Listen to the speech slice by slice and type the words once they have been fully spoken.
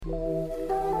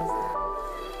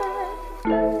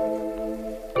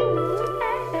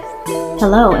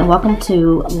Hello, and welcome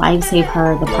to Life Save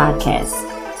Her, the podcast.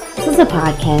 This is a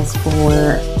podcast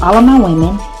for all of my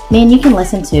women, men you can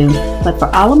listen to, but for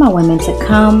all of my women to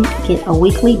come get a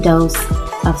weekly dose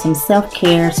of some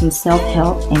self-care, some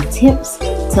self-help, and tips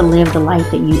to live the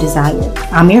life that you desire.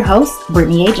 I'm your host,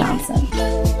 Brittany A. Johnson.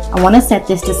 I want to set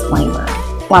this disclaimer.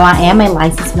 While I am a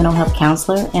licensed mental health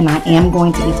counselor and I am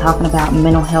going to be talking about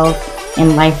mental health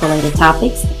and life-related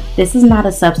topics, this is not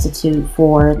a substitute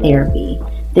for therapy.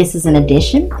 This is an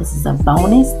addition. This is a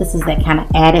bonus. This is that kind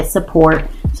of added support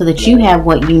so that you have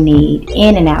what you need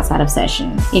in and outside of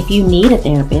session. If you need a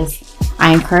therapist,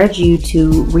 I encourage you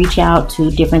to reach out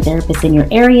to different therapists in your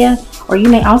area, or you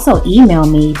may also email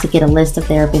me to get a list of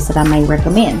therapists that I may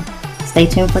recommend. Stay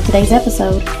tuned for today's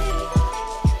episode.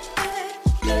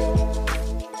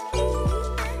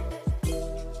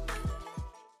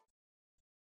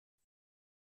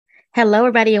 Hello,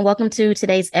 everybody, and welcome to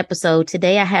today's episode.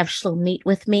 Today, I have Shlomit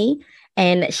with me,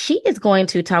 and she is going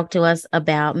to talk to us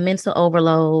about mental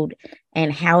overload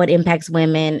and how it impacts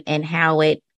women and how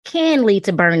it can lead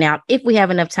to burnout if we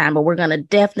have enough time. But we're going to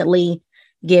definitely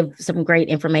give some great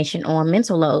information on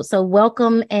mental load. So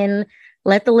welcome, and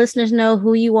let the listeners know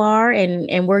who you are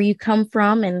and where you come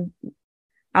from and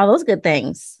all those good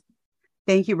things.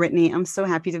 Thank you, Brittany. I'm so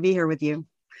happy to be here with you.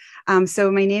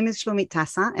 So my name is Shlomit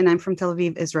Tassa, and I'm from Tel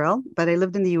Aviv, Israel, but I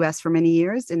lived in the U.S. for many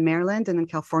years in Maryland and in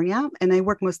California, and I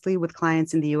work mostly with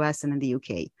clients in the U.S. and in the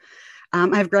U.K.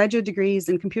 I have graduate degrees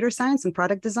in computer science and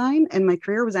product design, and my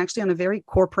career was actually on a very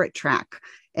corporate track.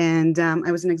 And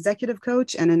I was an executive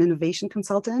coach and an innovation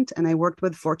consultant, and I worked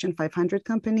with Fortune 500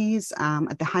 companies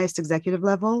at the highest executive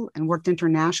level and worked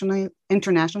internationally,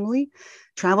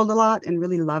 traveled a lot, and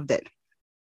really loved it.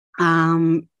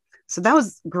 So that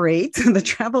was great. The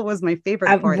travel was my favorite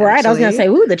part. Right. Actually. I was going to say,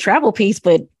 ooh, the travel piece,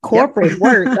 but corporate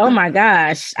work. Oh my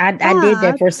gosh. I did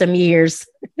that for some years.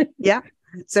 Yeah.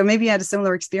 So maybe you had a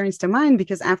similar experience to mine,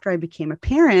 because after I became a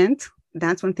parent,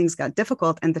 that's when things got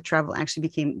difficult and the travel actually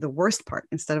became the worst part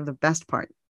instead of the best part.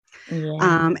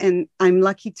 Yeah. And I'm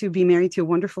lucky to be married to a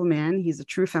wonderful man. He's a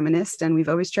true feminist, and we've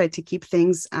always tried to keep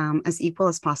things as equal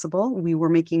as possible. We were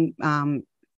making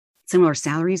similar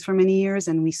salaries for many years,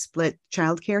 and we split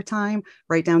childcare time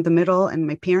right down the middle, and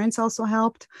my parents also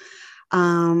helped.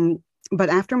 But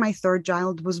after my third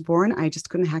child was born, I just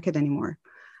couldn't hack it anymore.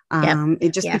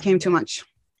 It just became too much.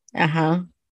 Uh-huh.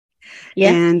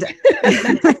 Yeah. And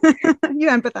you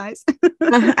empathize.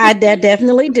 I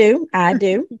definitely do. I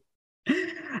do.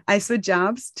 I switched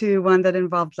jobs to one that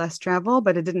involved less travel,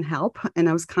 but it didn't help. And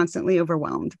I was constantly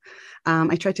overwhelmed.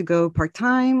 I tried to go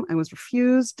part-time. I was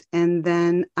refused. And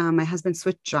then my husband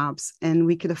switched jobs, and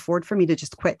we could afford for me to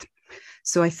just quit.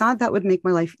 So I thought that would make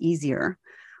my life easier.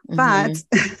 But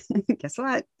guess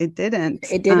what? It didn't.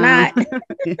 It did not.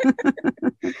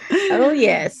 Oh,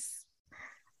 yes.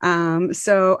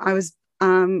 So I was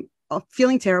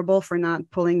feeling terrible for not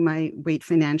pulling my weight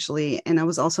financially. And I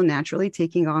was also naturally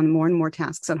taking on more and more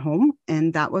tasks at home,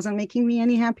 and that wasn't making me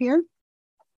any happier.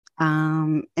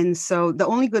 And so the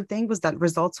only good thing was that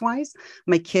results-wise,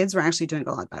 my kids were actually doing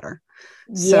a lot better.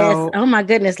 Yes. So, oh my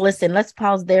goodness. Listen, let's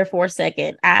pause there for a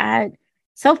second.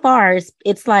 So far,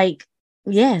 it's like,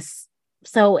 yes.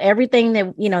 So everything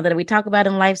that, that we talk about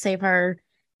in Life Save Her,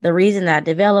 the reason that I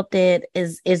developed it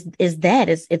is that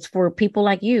it's for people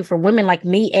like you, for women like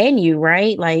me and you,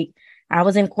 right? Like, I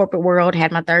was in corporate world,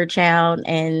 had my third child,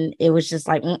 and it was just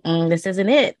like, this isn't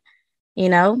it,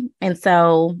 And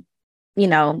so,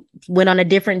 went on a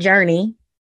different journey,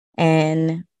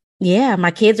 and yeah, my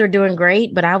kids are doing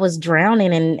great, but I was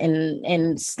drowning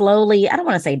and slowly, I don't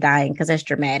want to say dying because that's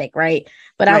dramatic, right?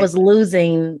 But right. I was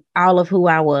losing all of who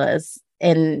I was.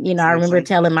 And, I remember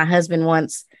telling my husband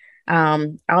once,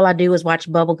 all I do is watch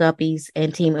Bubble Guppies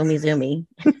and Team Umizoomi.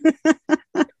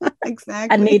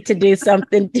 Exactly. I need to do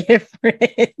something different.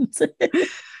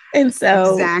 And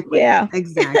so, exactly.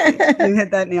 You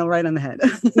hit that nail right on the head.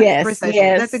 Yes. Precisely.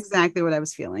 Yes. That's exactly what I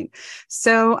was feeling.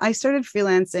 So I started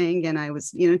freelancing, and I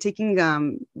was,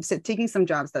 taking some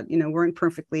jobs that, weren't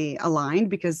perfectly aligned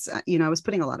because, I was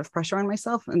putting a lot of pressure on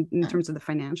myself in terms of the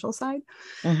financial side,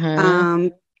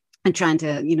 and trying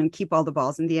to, keep all the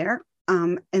balls in the air.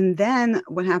 And then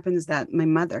what happened is that my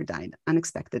mother died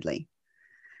unexpectedly.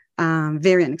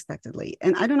 Very unexpectedly.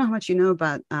 And I don't know how much you know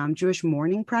about Jewish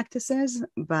mourning practices,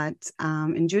 but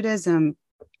in Judaism,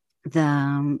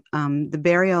 the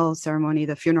burial ceremony,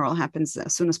 the funeral happens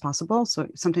as soon as possible. So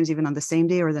sometimes even on the same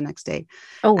day or the next day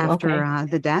after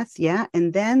the death. Yeah.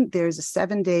 And then there's a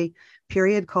 7-day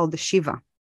period called the Shiva.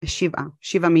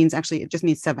 Shiva means, actually, it just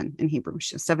means 7 in Hebrew,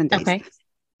 7 days. Okay.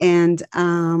 And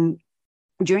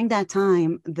during that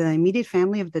time, the immediate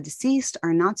family of the deceased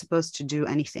are not supposed to do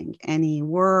anything, any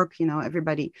work.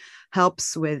 Everybody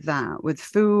helps with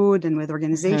food and with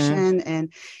organization,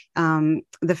 and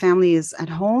the family is at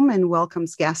home and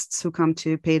welcomes guests who come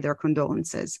to pay their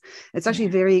condolences. It's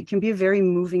actually it can be a very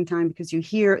moving time, because you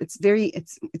hear it's very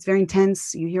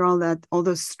intense. You hear all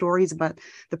those stories about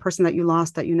the person that you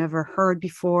lost that you never heard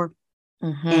before.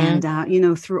 And,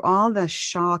 through all the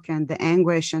shock and the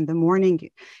anguish and the mourning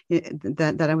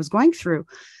that I was going through,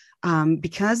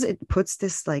 because it puts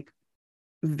this like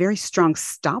very strong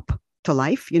stop to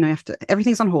life,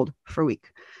 everything's on hold for a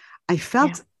week. I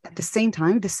felt at the same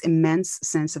time this immense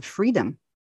sense of freedom.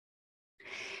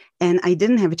 And I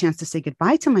didn't have a chance to say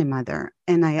goodbye to my mother.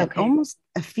 And I had almost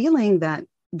a feeling that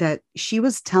she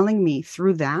was telling me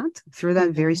through that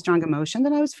very strong emotion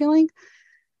that I was feeling,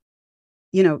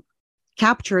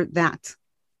 capture that,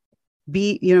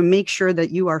 make sure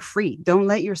that you are free. Don't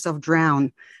let yourself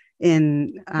drown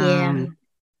in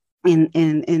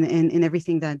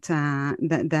everything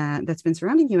that's been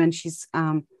surrounding you. And she's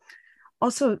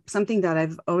also, something that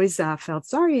I've always felt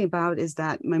sorry about is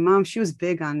that my mom, she was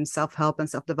big on self-help and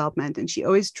self-development, and she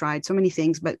always tried so many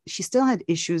things, but she still had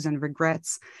issues and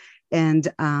regrets,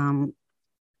 and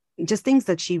just things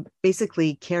that she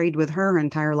basically carried with her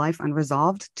entire life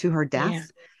unresolved to her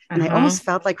death. And I almost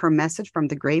felt like her message from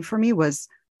the grave for me was,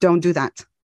 don't do that.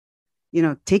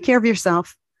 Take care of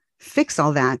yourself, fix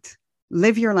all that,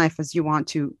 live your life as you want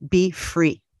to, be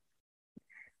free.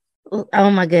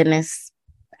 Oh my goodness.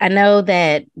 I know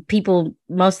that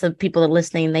most of the people that are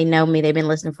listening, they know me, they've been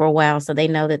listening for a while. So they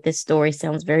know that this story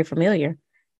sounds very familiar.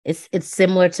 It's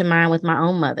similar to mine with my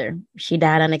own mother. She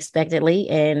died unexpectedly,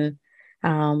 and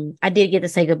I did get to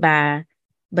say goodbye,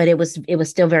 but it was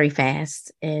still very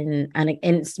fast and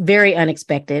it's very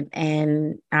unexpected.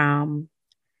 And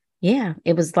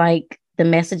it was like the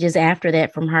messages after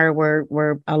that from her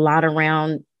were a lot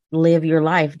around live your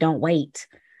life. Don't wait.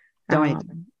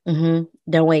 Don't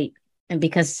wait. And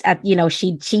because,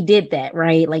 she did that,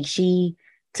 right? Like she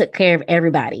took care of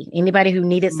everybody, anybody who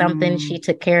needed something, she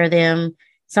took care of them,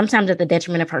 sometimes at the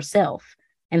detriment of herself.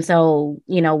 And so,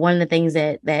 one of the things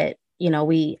that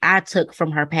I took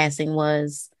from her passing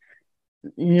was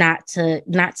not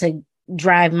to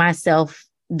drive myself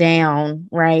down,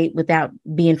 right, without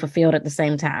being fulfilled at the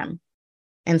same time.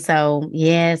 And so,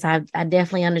 yes, I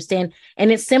definitely understand.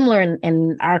 And it's similar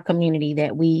in our community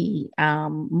that we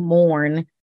mourn,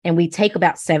 and we take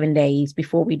about 7 days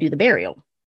before we do the burial.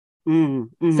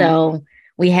 So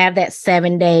we have that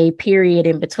 7-day period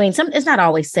in between. It's not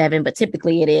always 7, but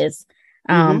typically it is.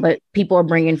 But people are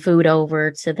bringing food over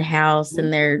to the house,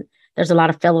 and there's a lot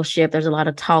of fellowship. There's a lot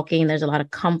of talking. There's a lot of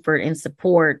comfort and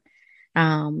support.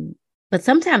 But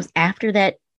sometimes after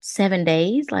that 7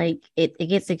 days, like it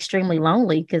gets extremely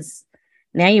lonely, because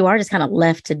now you are just kind of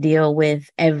left to deal with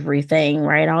everything,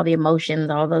 right? All the emotions,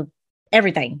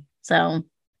 everything. So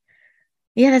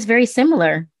yeah, that's very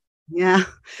similar. Yeah.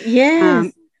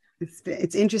 Yes.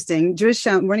 It's interesting. Jewish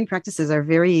mourning practices are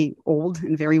very old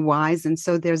and very wise. And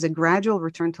so there's a gradual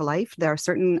return to life. There are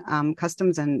certain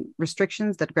customs and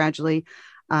restrictions that gradually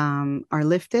are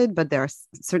lifted, but there are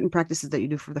certain practices that you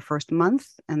do for the first month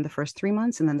and the first 3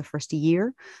 months and then the first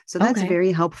year. So that's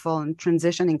very helpful in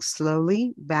transitioning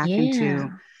slowly back into.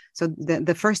 So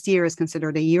the first year is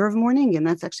considered a year of mourning. And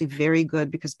that's actually very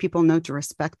good, because people know to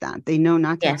respect that. They know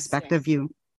not to expect of you,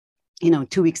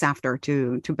 2 weeks after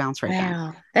to bounce right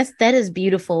back. That is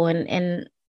beautiful. And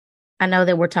I know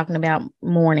that we're talking about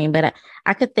mourning, but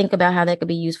I could think about how that could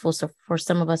be useful for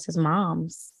some of us as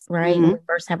moms, right? When we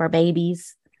first have our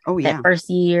babies. That first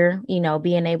year,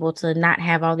 being able to not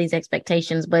have all these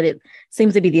expectations, but it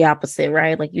seems to be the opposite,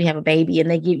 right? Like you have a baby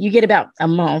and you get about a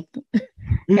month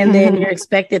and then you're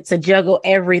expected to juggle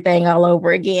everything all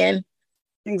over again.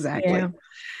 Exactly. Yeah.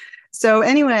 So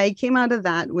anyway, I came out of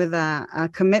that with a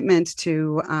commitment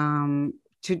to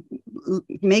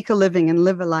make a living and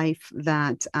live a life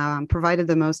that provided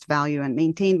the most value and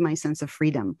maintained my sense of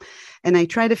freedom. And I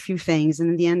tried a few things.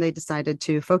 And in the end, I decided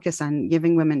to focus on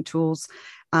giving women tools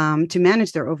to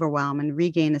manage their overwhelm and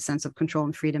regain a sense of control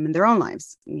and freedom in their own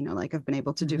lives, like I've been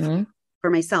able to do for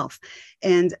myself.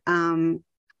 And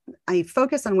I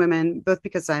focus on women, both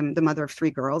because I'm the mother of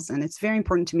 3 girls, and it's very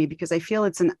important to me because I feel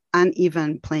it's an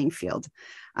uneven playing field.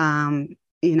 Arianna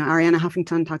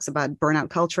Huffington talks about burnout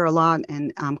culture a lot,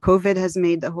 and COVID has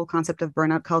made the whole concept of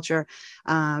burnout culture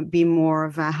be more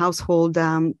of a household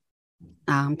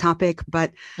topic.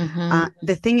 But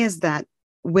the thing is that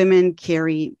women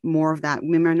carry more of that.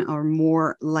 Women are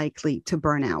more likely to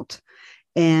burn out.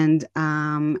 And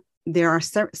there are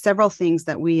several things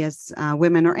that we as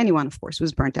women, or anyone, of course,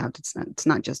 who's burnt out, it's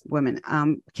not just women,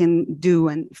 can do.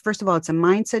 And first of all, it's a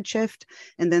mindset shift.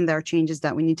 And then there are changes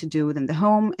that we need to do within the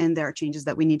home, and there are changes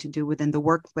that we need to do within the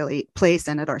workplace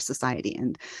and at our society.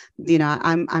 And,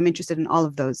 I'm interested in all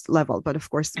of those levels, but of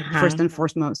course, first and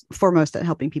foremost at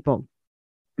helping people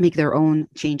make their own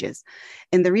changes.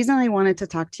 And the reason I wanted to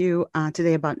talk to you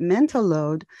today about mental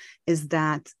load is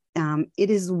that it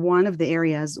is one of the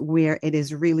areas where it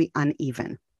is really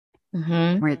uneven,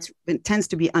 where it tends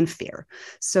to be unfair.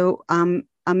 So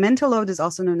a mental load is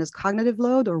also known as cognitive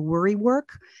load or worry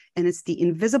work, and it's the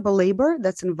invisible labor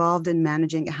that's involved in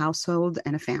managing a household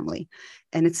and a family.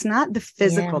 And it's not the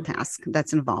physical task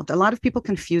that's involved. A lot of people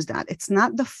confuse that. It's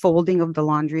not the folding of the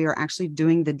laundry or actually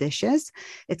doing the dishes.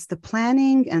 It's the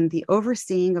planning and the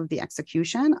overseeing of the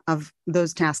execution of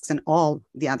those tasks and all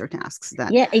the other tasks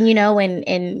that. Yeah. And,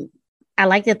 and I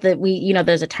like that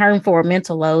there's a term for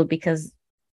mental load, because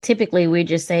typically we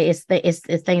just say it's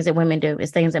things that women do.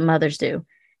 It's things that mothers do.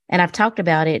 And I've talked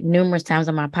about it numerous times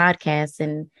on my podcast,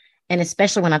 and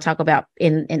especially when I talk about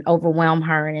in Overwhelm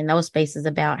Her and in those spaces,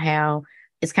 about how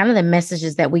it's kind of the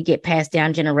messages that we get passed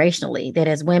down generationally, that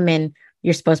as women,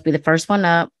 you're supposed to be the first one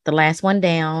up, the last one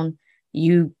down.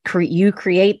 You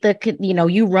create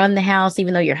you run the house,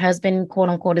 even though your husband, quote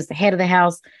unquote, is the head of the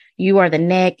house. You are the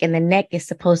neck, and the neck is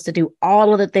supposed to do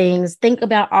all of the things, think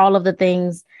about all of the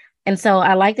things. And so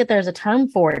I like that there's a term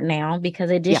for it now,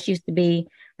 because it just used to be,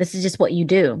 this is just what you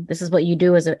do. This is what you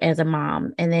do as a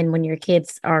mom. And then when your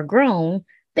kids are grown,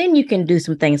 then you can do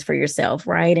some things for yourself.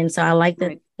 Right. And so I like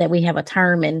that we have a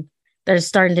term, and there's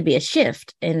starting to be a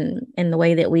shift in the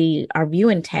way that we are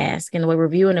viewing tasks and the way we're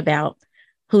viewing about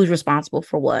who's responsible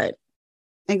for what.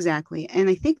 Exactly. And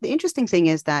I think the interesting thing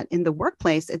is that in the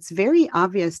workplace, it's very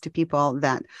obvious to people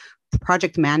that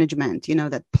project management,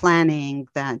 that planning,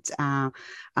 that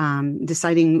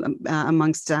deciding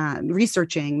amongst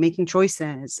researching, making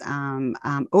choices,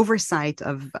 oversight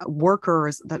of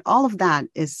workers, that all of that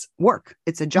is work.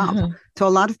 It's a job. To a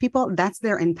lot of people, that's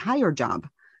their entire job.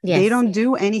 Yes. They don't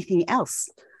do anything else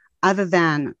other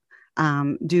than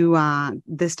do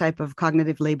this type of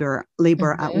cognitive labor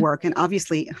at work. And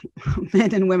obviously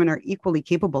men and women are equally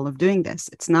capable of doing this.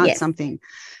 It's not it's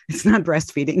not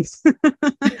breastfeeding. So.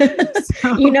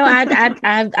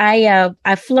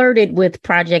 I flirted with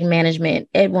project management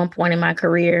at one point in my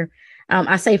career.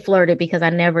 I say flirted because I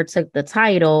never took the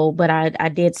title, but I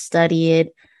did study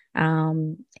it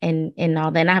and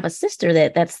all that. And I have a sister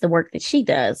that's the work that she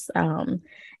does.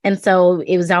 And so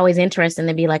it was always interesting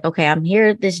to be like, okay, I'm here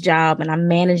at this job and I'm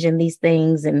managing these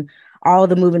things and all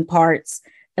the moving parts.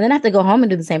 And then I have to go home and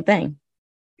do the same thing.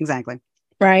 Exactly.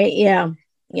 Right. Yeah.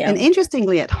 Yeah. And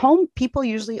interestingly, at home, people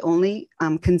usually only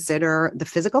consider the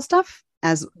physical stuff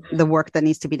as the work that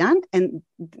needs to be done. And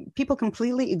people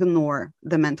completely ignore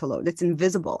the mental load. It's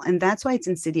invisible. And that's why it's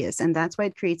insidious. And that's why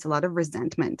it creates a lot of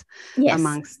resentment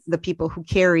amongst the people who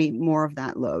carry more of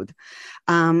that load.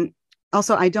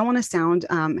 Also, I don't want to sound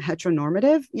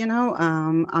heteronormative,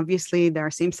 obviously there are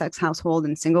same-sex household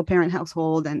and single parent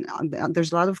household, and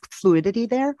there's a lot of fluidity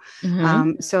there.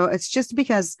 So it's just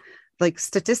because, like,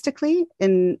 statistically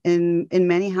in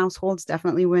many households,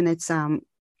 definitely when it's a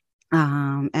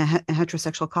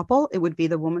heterosexual couple, it would be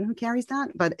the woman who carries that,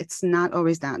 but it's not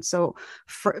always that. So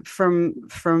from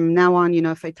now on,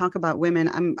 if I talk about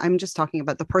women, I'm just talking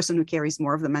about the person who carries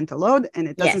more of the mental load, and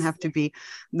it doesn't have to be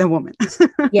the woman.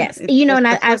 Yes. And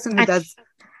I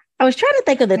was trying to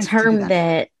think of the term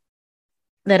that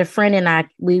a friend and I,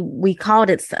 we called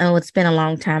it, it's been a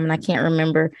long time and I can't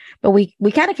remember, but we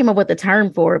kind of came up with the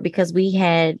term for it because we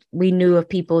knew of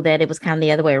people that it was kind of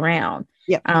the other way around.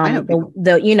 Yeah.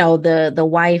 The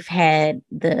wife had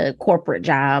the corporate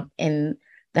job and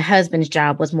the husband's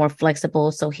job was more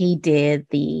flexible. So he did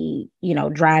the,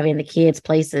 driving the kids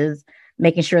places,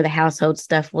 making sure the household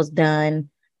stuff was done.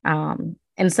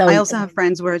 And so I also have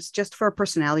friends where it's just for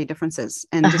personality differences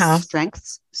and just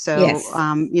strengths. So,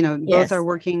 both are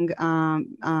working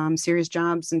serious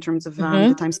jobs in terms of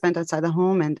the time spent outside the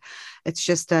home. And it's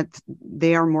just that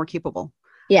they are more capable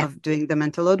of doing the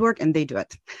mental load work, and they do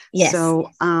it. Yes.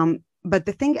 So, but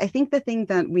the thing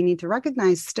that we need to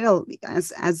recognize still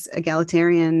as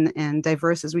egalitarian and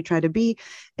diverse as we try to be,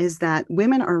 is that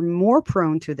women are more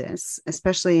prone to this,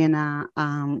 especially in a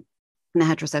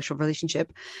heterosexual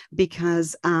relationship,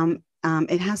 because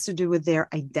it has to do with their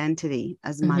identity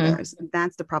as mothers.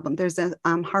 That's the problem. There's a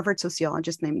Harvard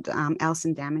sociologist named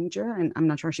Alison Daminger, and I'm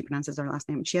not sure how she pronounces her last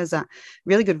name. She has a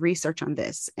really good research on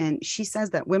this. And she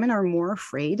says that women are more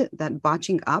afraid that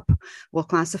botching up will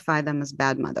classify them as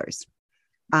bad mothers.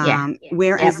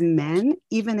 Whereas men,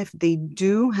 even if they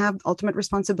do have ultimate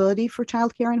responsibility for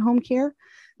childcare and home care,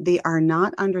 they are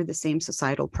not under the same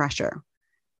societal pressure.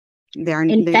 They're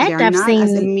not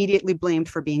as immediately blamed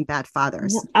for being bad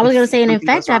fathers. I was going to say, and in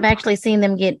fact, I've actually seen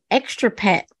them get extra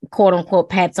quote unquote,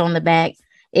 pats on the back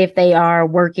if they are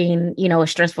working, a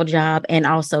stressful job and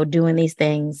also doing these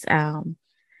things. I've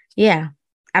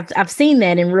seen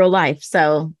that in real life.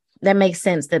 So that makes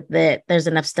sense that there's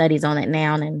enough studies on it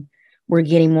now, and we're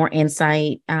getting more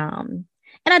insight. And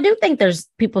I do think there's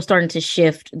people starting to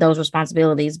shift those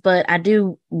responsibilities, but I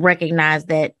do recognize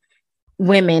that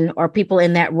women or people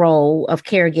in that role of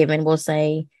caregiving will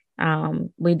say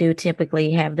we do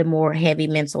typically have the more heavy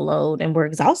mental load and we're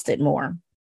exhausted more.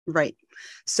 Right.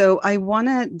 So I want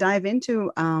to dive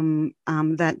into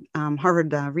that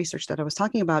Harvard research that I was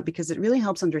talking about, because it really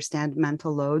helps understand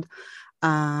mental load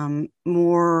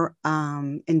more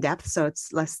in depth. So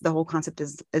it's less, the whole concept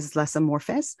is less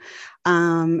amorphous.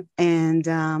 And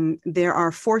there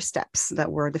are 4 steps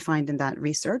that were defined in that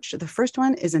research. The first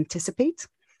one is anticipate.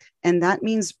 And that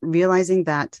means realizing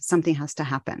that something has to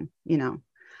happen,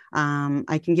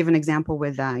 I can give an example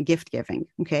with gift giving.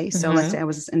 Okay. So let's say I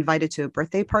was invited to a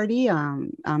birthday party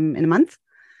in a month.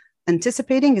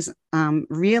 Anticipating is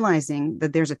realizing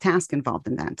that there's a task involved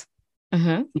in that,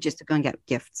 which is to go and get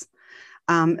gifts.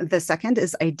 The second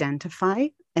is identify,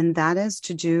 and that is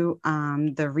to do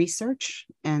the research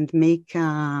and make,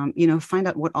 find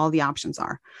out what all the options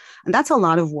are. And that's a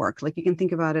lot of work. Like you can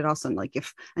think about it also like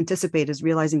if anticipate is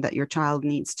realizing that your child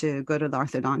needs to go to the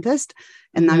orthodontist,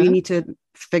 and now you need to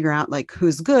figure out like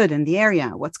who's good in the area,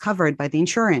 what's covered by the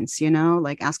insurance,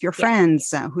 like ask your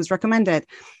friends who's recommended.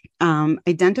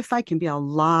 Identify can be a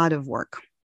lot of work.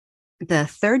 The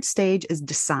third stage is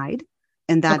decide,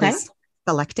 and that is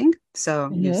selecting.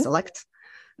 So you select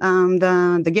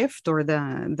the gift or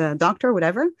the doctor,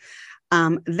 whatever.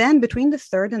 Then between the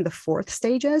third and the fourth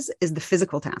stages is the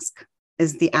physical task,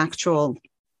 is the actual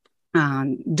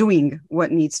doing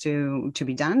what needs to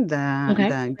be done,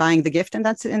 the buying the gift, and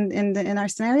that's in our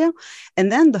scenario.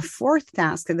 And then the fourth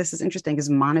task, and this is interesting, is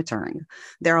monitoring.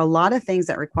 There are a lot of things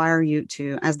that require you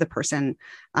to, as the person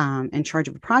in charge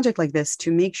of a project like this,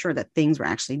 to make sure that things were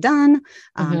actually done,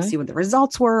 see what the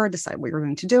results were, decide what you're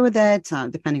going to do with it,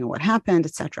 depending on what happened,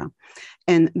 etc.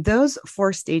 And those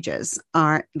 4 stages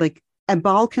are like a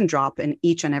ball can drop in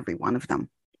each and every one of them.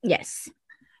 Yes.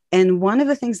 And one of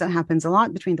the things that happens a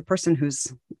lot between the person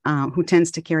who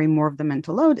tends to carry more of the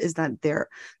mental load is that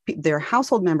their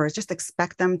household members just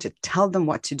expect them to tell them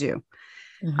what to do,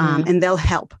 and they'll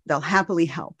help. They'll happily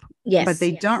help. Yes, but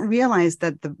they don't realize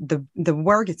that the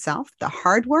work itself, the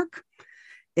hard work,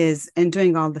 is in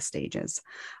doing all the stages.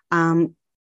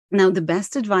 Now, the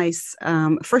best advice,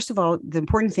 first of all, the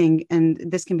important thing, and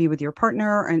this can be with your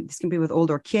partner, and this can be with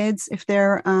older kids if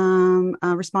they're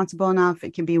responsible enough.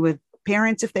 It can be with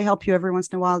parents if they help you every once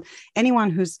in a while.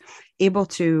 Anyone who's able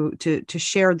to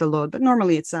share the load, but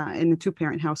normally it's in a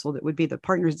 2-parent household, it would be the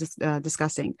partners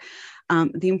discussing.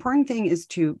 The important thing is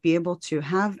to be able to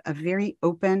have a very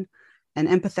open and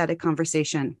empathetic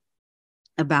conversation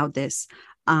about this,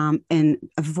 and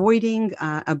avoiding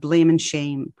a blame and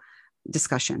shame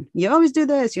discussion. You always do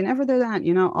this, you never do that,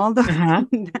 all the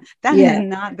that is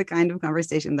not the kind of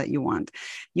conversation that you want.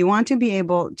 You want to be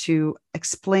able to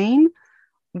explain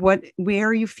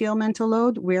where you feel mental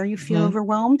load, where you feel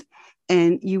overwhelmed,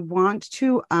 and you want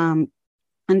to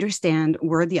understand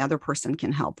where the other person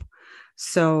can help.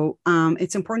 So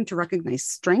it's important to recognize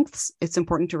strengths. It's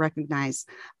important to recognize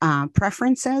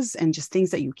preferences and just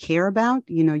things that you care about.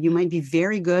 You might be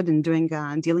very good in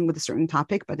dealing with a certain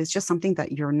topic, but it's just something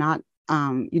that you're not,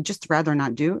 you'd just rather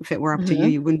not do. If it were up to you,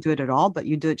 you wouldn't do it at all, but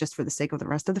you do it just for the sake of the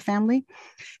rest of the family.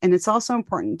 And it's also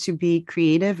important to be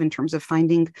creative in terms of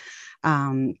finding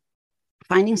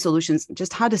solutions,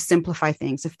 just how to simplify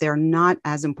things if they're not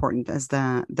as important as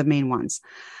the main ones.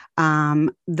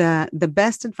 The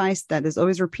best advice that is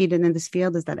always repeated in this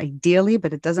field is that ideally,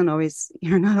 but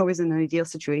you're not always in an ideal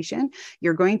situation,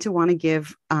 you're going to want to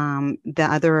give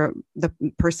the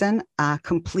person a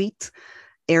complete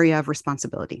area of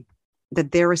responsibility,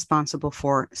 that they're responsible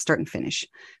for start and finish,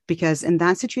 because in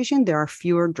that situation, there are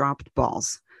fewer dropped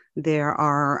balls. There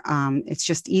are, it's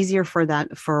just easier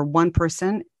for one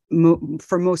person,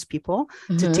 for most people,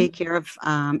 to take care of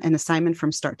an assignment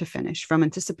from start to finish, from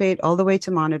anticipate all the way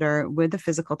to monitor with the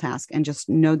physical task, and just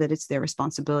know that it's their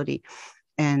responsibility,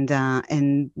 and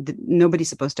nobody's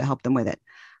supposed to help them with it.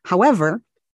 However,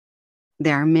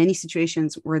 there are many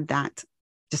situations where that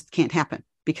just can't happen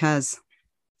because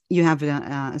you have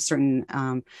a certain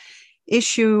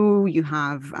issue. You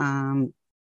have,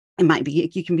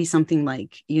 it can be something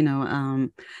like,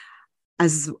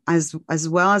 as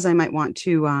well as I might want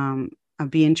to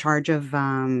be in charge of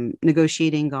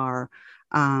negotiating our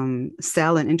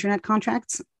cell and internet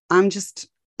contracts, I'm just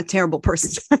a terrible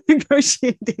person at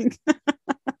negotiating.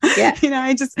 Yeah.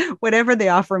 I just, whatever they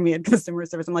offer me at customer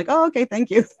service, I'm like, oh, okay, thank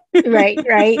you. Right.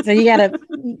 So you have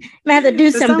to do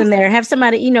something there. Have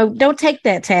somebody, don't take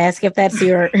that task if that's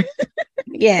your,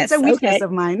 yes. It's a weakness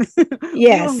of mine.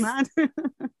 Yes. You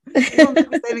will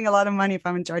not be saving a lot of money if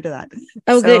I'm in charge of that.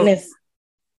 Oh, goodness.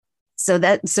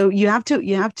 So you have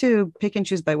to pick and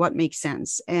choose by what makes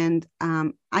sense. And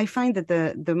I find that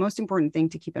the most important thing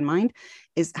to keep in mind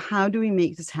is, how do we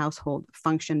make this household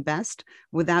function best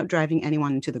without driving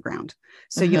anyone into the ground?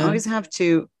 So you always have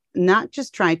to not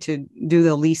just try to do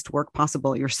the least work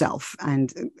possible yourself,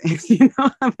 and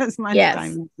have as much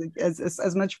time,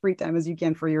 as much free time as you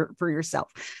can for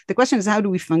yourself. The question is, how do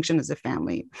we function as a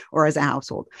family or as a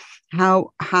household?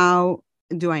 How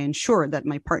do I ensure that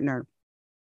my partner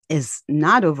is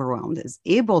not overwhelmed, is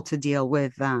able to deal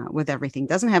with everything,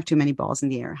 doesn't have too many balls in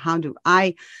the air? How do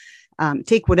I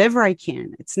take whatever I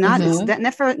can? It's not, it's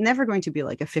never going to be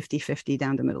like a 50-50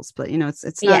 down the middle split.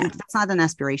 It's not, that's not an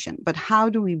aspiration, but how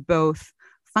do we both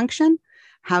function?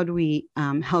 How do we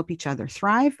help each other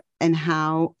thrive? And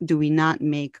how do we not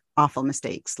make awful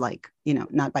mistakes, like,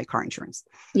 not buy car insurance?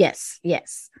 Yes.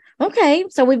 Okay.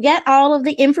 So we've got all of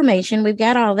the information. We've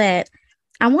got all that.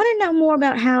 I want to know more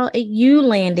about how you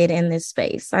landed in this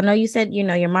space. I know you said,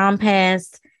 your mom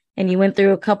passed and you went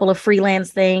through a couple of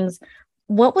freelance things.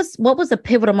 What was a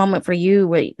pivotal moment for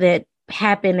you that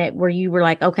happened where you were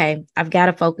like, okay, I've got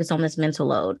to focus on this mental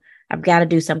load. I've got to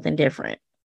do something different.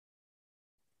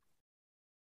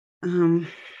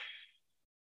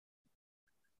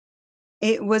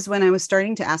 It was when I was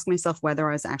starting to ask myself whether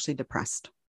I was actually depressed.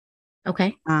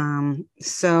 Okay.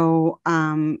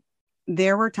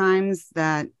 There were times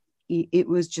that it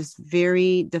was just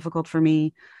very difficult for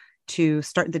me to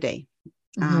start the day,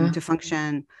 to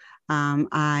function.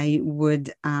 I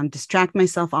would distract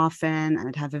myself often.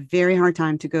 I'd have a very hard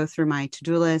time to go through my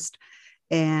to-do list.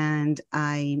 And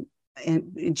I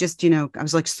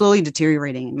was like slowly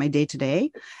deteriorating in my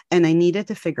day-to-day. And I needed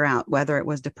to figure out whether it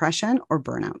was depression or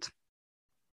burnout.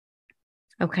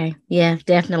 Okay. Yeah,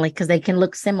 definitely. Because they can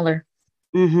look similar.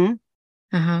 Mm-hmm.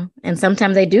 And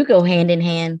sometimes they do go hand in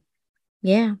hand.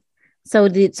 Yeah. So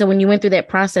when you went through that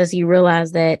process, you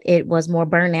realized that it was more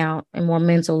burnout and more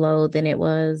mental load than it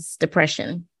was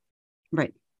depression.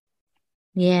 Right.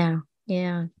 Yeah.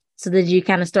 So did you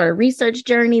kind of start a research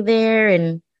journey there,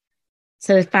 and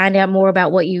to find out more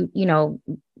about what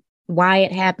why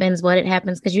it happens, what it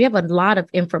happens? Because you have a lot of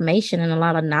information and a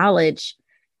lot of knowledge.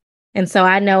 And so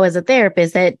I know as a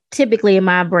therapist that typically in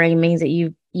my brain means that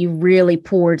you really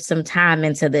poured some time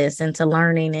into this, into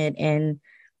learning it and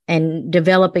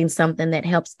developing something that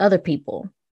helps other people.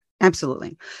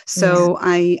 Absolutely. So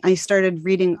I started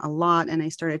reading a lot, and I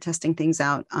started testing things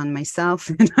out on myself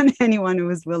and on anyone who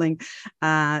was willing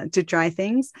to try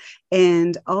things.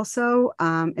 And also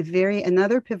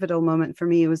another pivotal moment for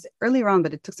me, it was earlier on,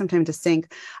 but it took some time to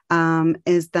sink,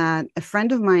 is that a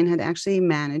friend of mine had actually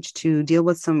managed to deal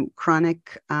with some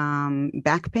chronic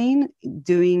back pain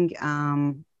doing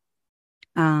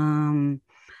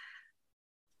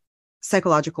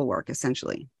psychological work,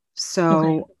 essentially.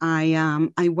 So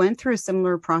I went through a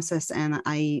similar process, and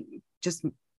I just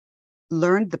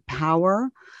learned the power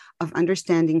of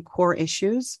understanding core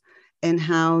issues and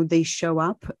how they show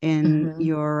up in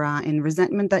your in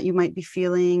resentment that you might be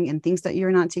feeling, and things that you're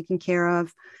not taking care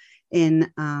of,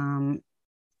 in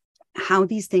how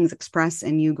these things express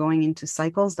in you going into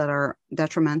cycles that are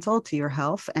detrimental to your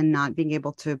health and not being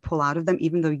able to pull out of them,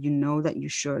 even though you know that you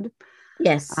should.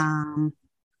 Yes.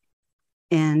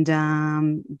 And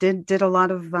did a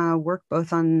lot of work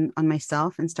both on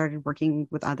myself, and started working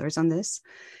with others on this,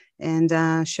 and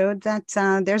showed that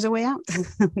there's a way out.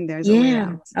 There's a way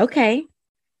out. Okay.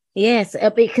 Yes,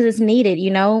 because it's needed.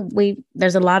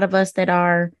 There's a lot of us that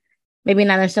are maybe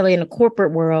not necessarily in the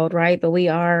corporate world, right? But we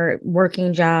are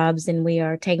working jobs and we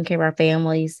are taking care of our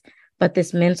families. But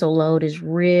this mental load is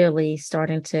really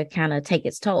starting to kind of take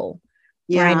its toll.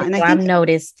 Yeah, right? And so I've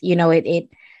noticed,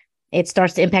 it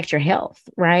starts to impact your health,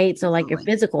 right? So like your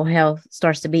physical health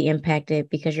starts to be impacted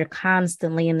because you're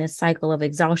constantly in this cycle of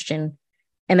exhaustion,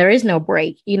 and there is no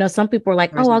break. Some people are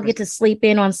like, I'll get to sleep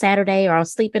in on Saturday, or I'll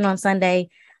sleep in on Sunday.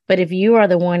 But if you are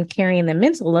the one carrying the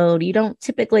mental load, you don't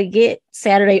typically get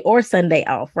Saturday or Sunday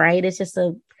off, right? It's just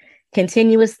a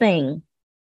continuous thing.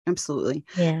 Absolutely.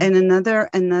 Yeah. And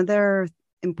another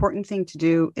important thing to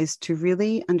do is to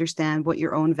really understand what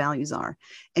your own values are,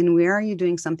 and where are you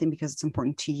doing something because it's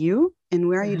important to you, And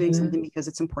where are you doing Mhm. something because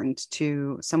it's important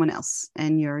to someone else,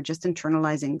 and you're just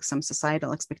internalizing some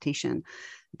societal expectation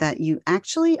that you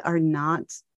actually are not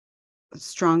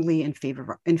strongly in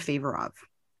favor of.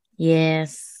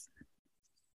 Yes.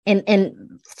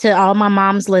 And to all my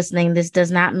moms listening, this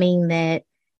does not mean that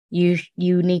you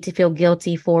need to feel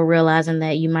guilty for realizing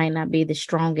that you might not be the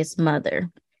strongest mother,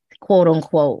 quote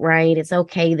unquote, right? It's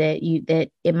okay that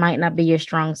it might not be your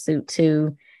strong suit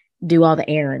to do all the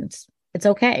errands. It's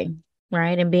okay,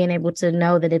 right? And being able to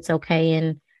know that it's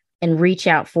okay and reach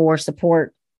out for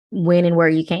support when and where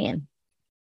you can.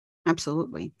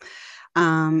 Absolutely.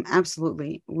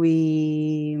 Absolutely.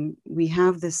 We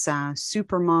have this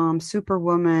super mom,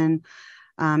 superwoman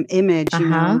image,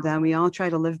 Uh-huh. that we all try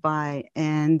to live by.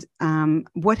 And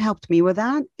what helped me with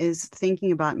that is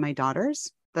thinking about my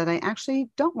daughters, that I actually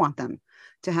don't want them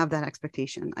to have that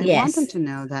expectation. I want them Yes. to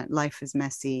know that life is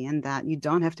messy and that you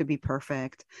don't have to be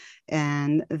perfect,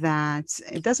 and that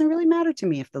it doesn't really matter to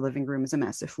me if the living room is a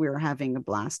mess, if we're having a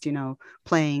blast,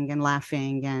 playing and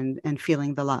laughing and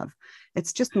feeling the love.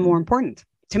 It's just more important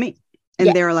to me. Yeah.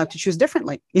 And they're allowed to choose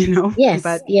differently, Yes.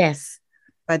 but Yes.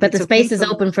 but But the it's okay space is to.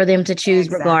 open for them to choose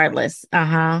Exactly. regardless.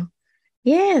 Uh-huh.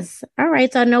 Yes. All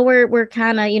right. So I know we're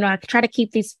kind of, I try to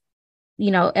keep these,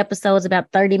 episodes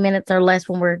about 30 minutes or less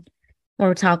when we're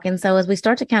talking. So as we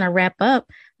start to kind of wrap up,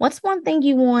 what's one thing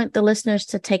you want the listeners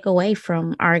to take away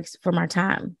from our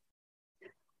time?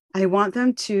 I want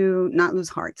them to not lose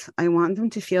heart. I want them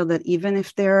to feel that even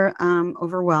if they're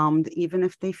overwhelmed, even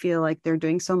if they feel like they're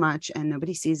doing so much and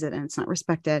nobody sees it and it's not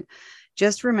respected,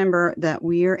 just remember that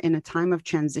we're in a time of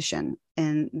transition,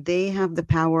 and they have the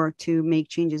power to make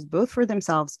changes both for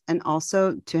themselves and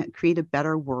also to create a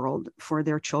better world for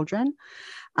their children.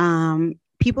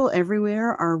 People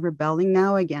everywhere are rebelling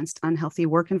now against unhealthy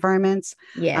work environments.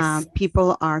 Yes.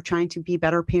 People are trying to be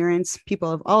better parents, people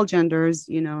of all genders,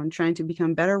 and trying to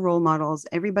become better role models.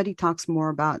 Everybody talks more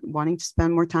about wanting to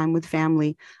spend more time with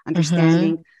family, Mm-hmm.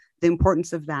 understanding the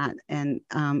importance of that, and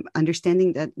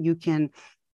understanding that you can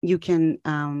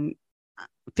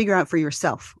figure out for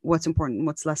yourself what's important,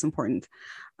 what's less important.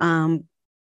 Um,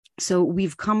 so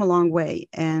we've come a long way,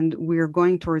 and we're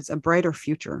going towards a brighter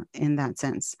future in that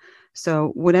sense. So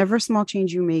whatever small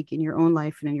change you make in your own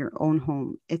life and in your own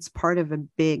home, it's part of a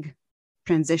big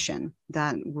transition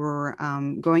that we're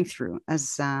going through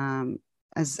as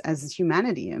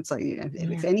humanity. It's like, if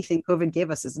Yeah. anything, COVID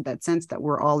gave us is that sense that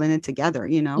we're all in it together,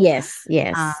 Yes. uh,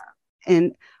 Yes.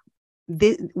 and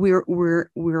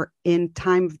we're in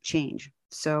time of change.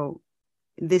 So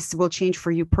this will change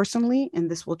for you personally,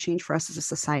 and this will change for us as a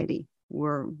society.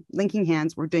 We're linking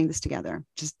hands, we're doing this together.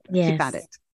 Just keep at Yes. it.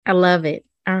 I love it.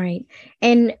 All right.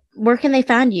 And where can they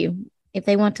find you if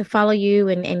they want to follow you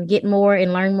and get more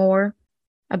and learn more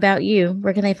about you?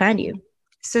 Where can they find you?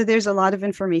 So there's a lot of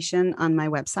information on my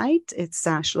website. It's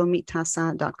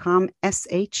shlomittassa.com,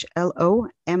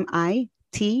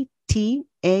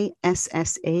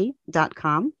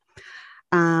 SHLOMITTASSA.com.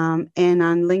 And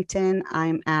on LinkedIn,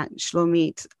 I'm at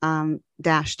Shlomit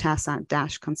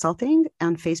Tassa Consulting.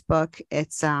 On Facebook,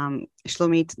 it's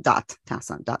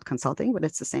Shlomit.Tassa.Consulting, but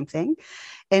it's the same thing.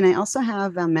 And I also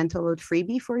have a mental load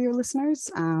freebie for your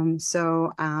listeners. It's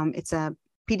a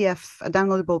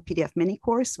downloadable PDF mini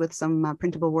course with some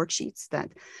printable worksheets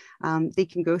that they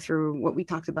can go through what we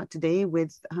talked about today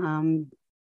with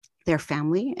their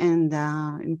family, and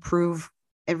improve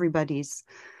everybody's,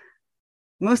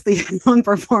 mostly own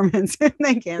performance,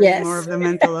 and carry more Yes. of the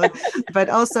mental load. But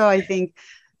also, I think,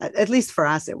 at least for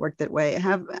us, it worked that way.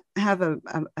 Have a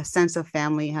sense of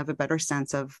family, have a better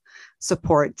sense of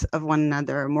support of one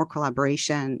another, more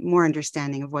collaboration, more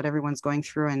understanding of what everyone's going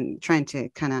through, and trying to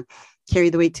kind of carry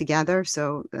the weight together.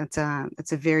 So that's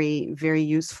a very, very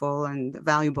useful and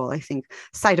valuable, I think,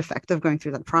 side effect of going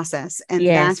through that process. And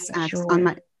Yes, that's for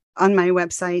sure. on my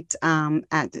website,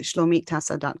 at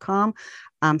shlomittassa.com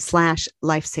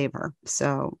 /lifesaver.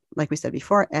 So like we said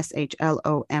before,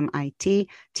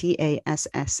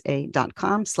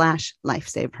 SHLOMITTASSA.com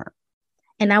 /lifesaver.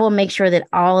 And I will make sure that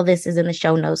all of this is in the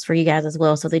show notes for you guys as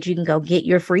well, so that you can go get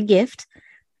your free gift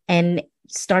and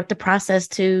start the process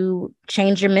to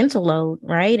change your mental load,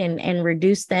 right? And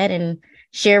reduce that and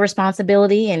share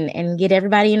responsibility and get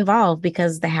everybody involved,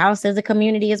 because the house is a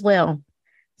community as well.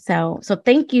 So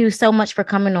thank you so much for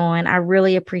coming on. I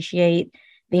really appreciate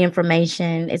the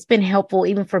information. It's been helpful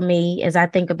even for me as I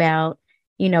think about,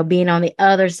 being on the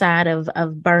other side of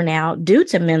burnout due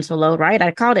to mental load, right? I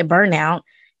called it burnout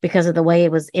because of the way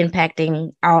it was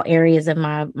impacting all areas of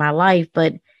my life.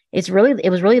 But, it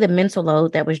was really the mental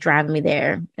load that was driving me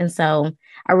there. And so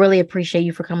I really appreciate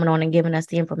you for coming on and giving us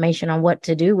the information on what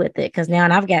to do with it. Because now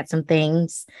I've got some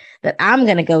things that I'm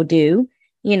going to go do,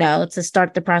 to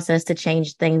start the process to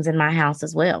change things in my house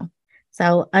as well.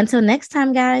 So until next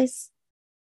time, guys.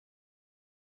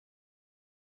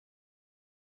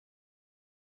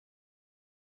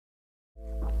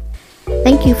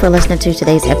 Thank you for listening to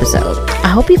today's episode. I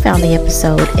hope you found the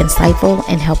episode insightful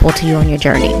and helpful to you on your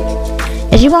journey.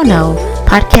 As you all know,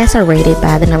 podcasts are rated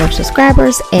by the number of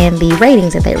subscribers and the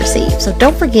ratings that they receive. So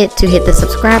don't forget to hit the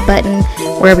subscribe button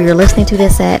wherever you're listening to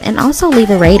this at, and also leave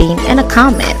a rating and a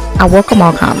comment. I welcome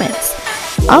all comments.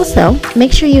 Also,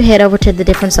 make sure you head over to the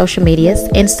different social medias: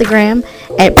 Instagram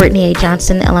at Brittany A.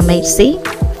 Johnson LMHC,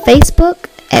 Facebook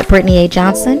at Brittany A.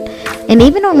 Johnson, and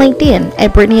even on LinkedIn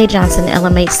at Brittany A. Johnson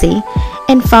LMHC,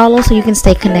 and follow so you can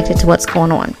stay connected to what's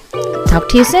going on. Talk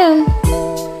to you soon.